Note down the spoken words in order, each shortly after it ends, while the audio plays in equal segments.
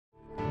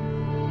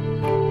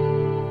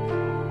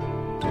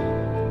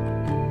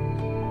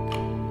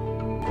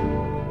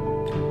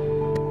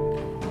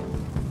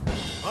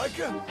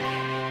Micah?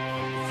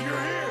 If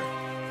you're here,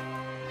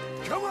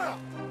 come out!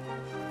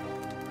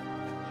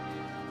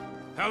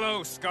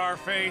 Hello,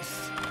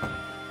 Scarface.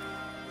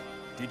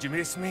 Did you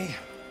miss me?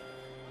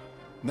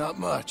 Not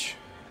much.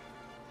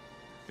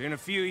 Been a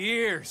few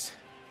years.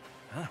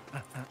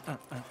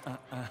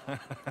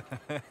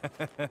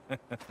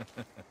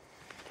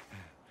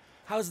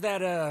 How's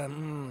that,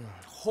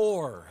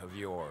 whore of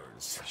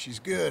yours? She's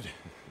good.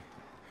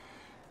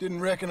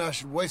 Didn't reckon I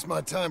should waste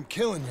my time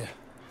killing you.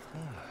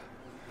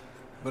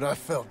 But I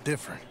felt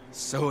different.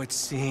 So it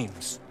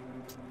seems.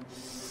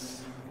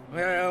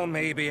 Well,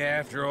 maybe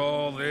after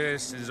all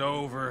this is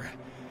over,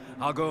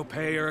 I'll go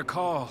pay her a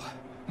call.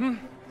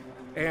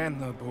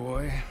 And the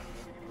boy.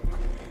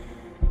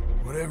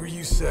 Whatever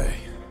you say.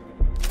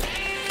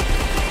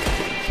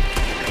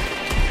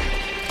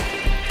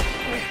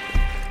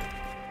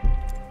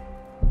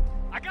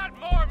 I got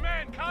more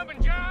men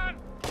coming, John!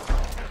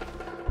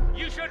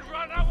 You should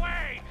run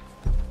away!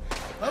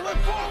 I look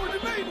forward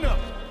to meeting them!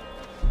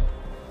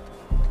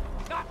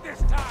 Not this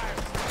time!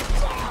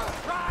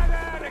 Try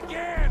that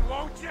again,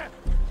 won't you?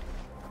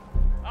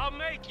 I'll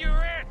make you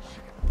rich!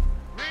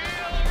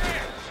 Real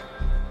rich!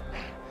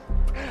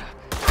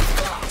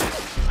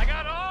 I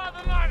got all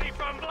the money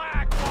from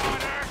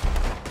Blackwater!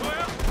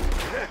 Well,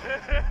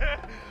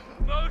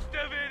 most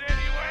of it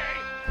anyway!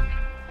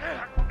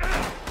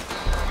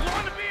 You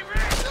want to be rich?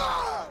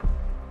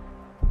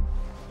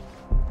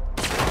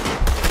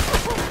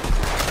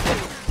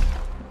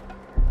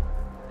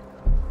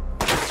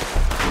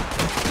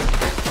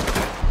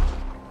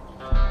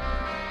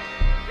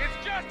 It's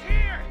just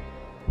here!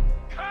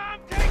 Come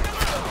take a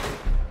look!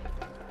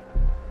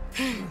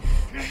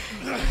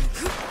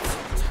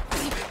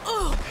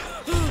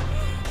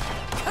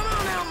 Come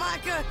on now,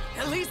 Micah.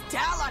 At least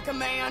die like a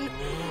man.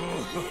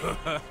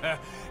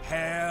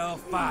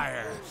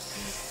 Hellfire.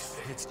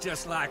 It's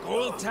just like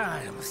old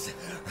times.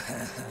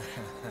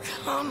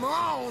 Come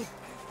on.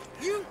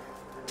 You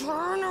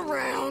turn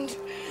around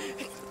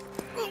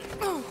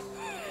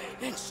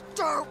and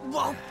start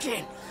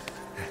walking.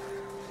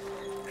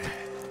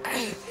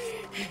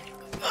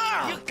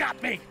 You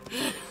got me!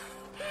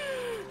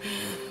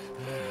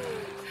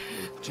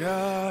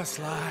 Just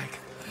like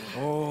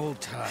old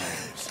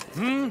times,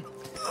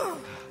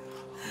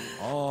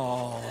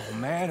 All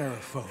manner of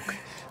folk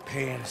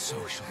paying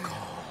social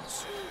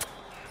calls.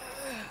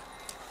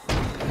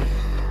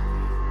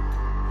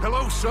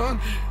 Hello, son.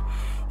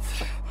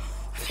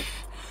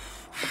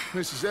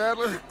 Mrs.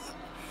 Adler.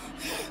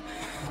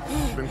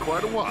 It's been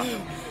quite a while.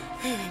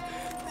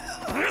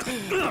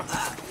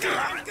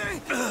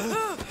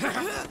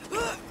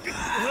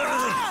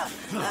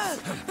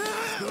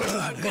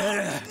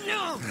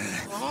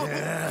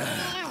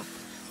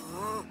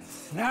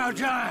 Now,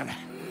 John.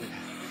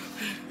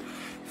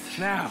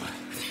 Now,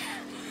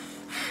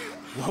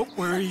 what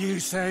were you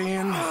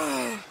saying?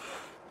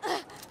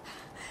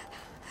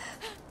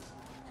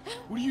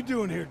 What are you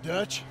doing here,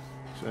 Dutch?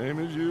 Same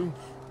as you,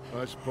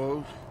 I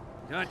suppose.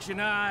 Dutch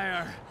and I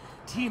are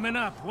teaming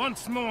up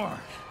once more.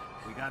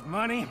 We got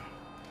money.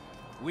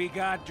 We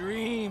got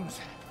dreams.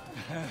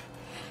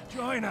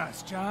 Join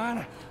us,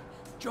 John.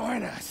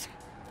 Join us.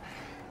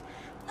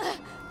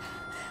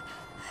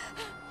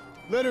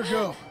 Let her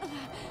go.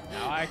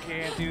 No, I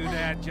can't do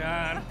that,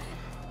 John.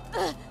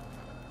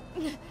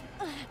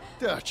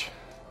 Dutch.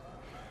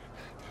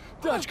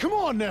 Dutch, come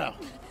on now.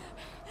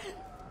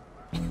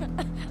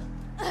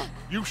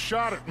 You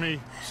shot at me,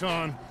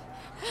 son.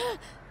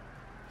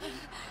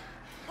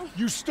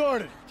 You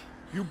started it.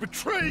 You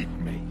betrayed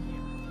me.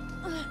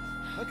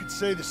 I could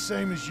say the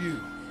same as you.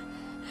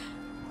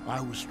 I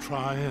was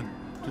trying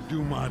to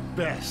do my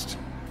best.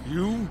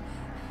 You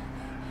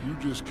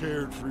just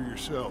cared for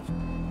yourself.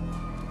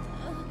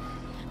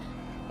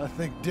 I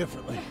think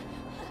differently.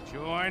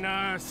 Join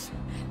us.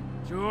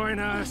 Join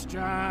us,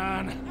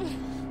 John.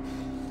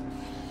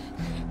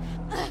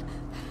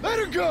 Let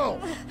her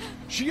go!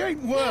 She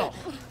ain't well.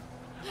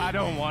 I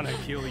don't want to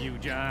kill you,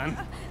 John.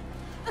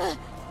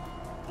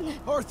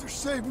 Arthur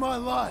saved my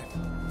life.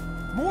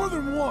 More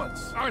than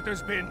once.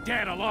 Arthur's been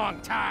dead a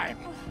long time.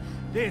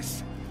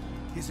 This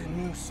is a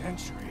new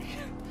century.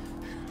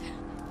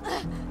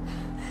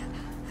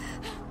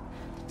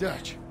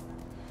 Dutch.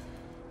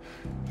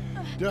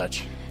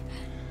 Dutch.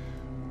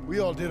 We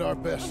all did our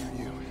best for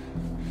you.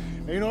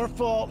 Ain't our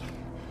fault.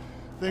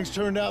 Things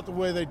turned out the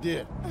way they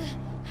did.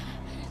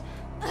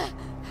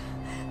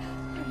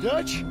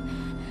 Dutch,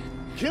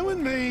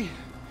 killing me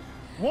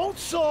won't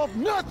solve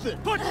nothing!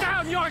 Put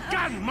down your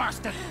gun,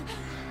 Marston!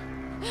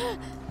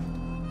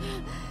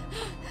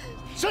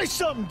 Say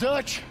something,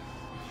 Dutch!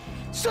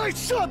 Say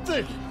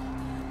something!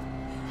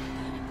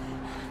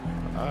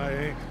 I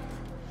ain't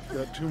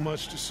got too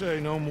much to say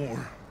no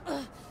more.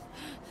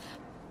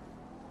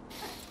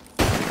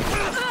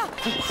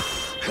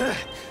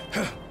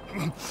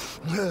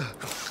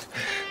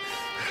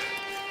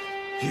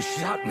 You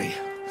shot me.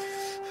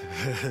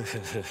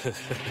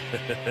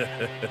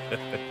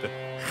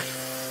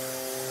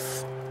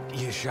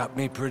 You shot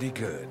me pretty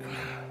good.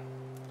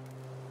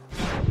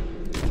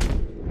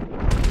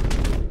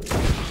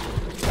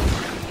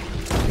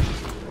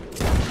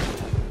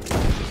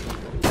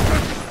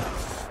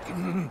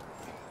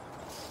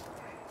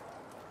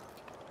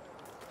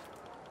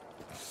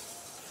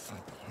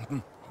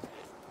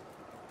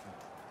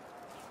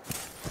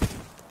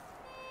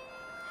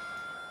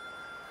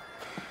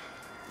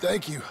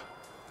 Thank you.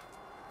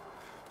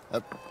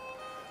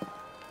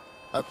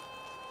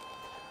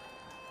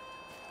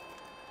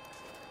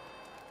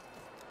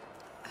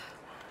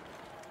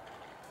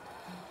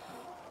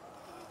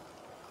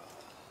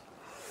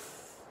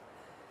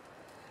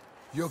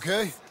 You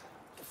okay?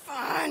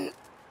 Fine.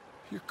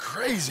 You're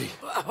crazy.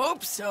 I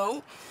hope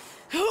so.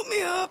 Help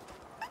me up.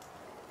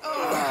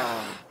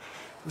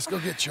 Let's go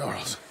get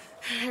Charles.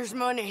 There's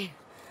money.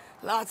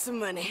 Lots of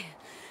money.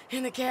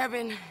 In the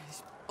cabin,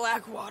 is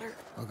Blackwater.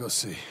 I'll go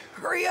see.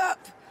 Hurry up!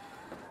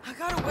 I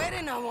got a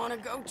wedding I want to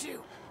go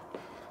to.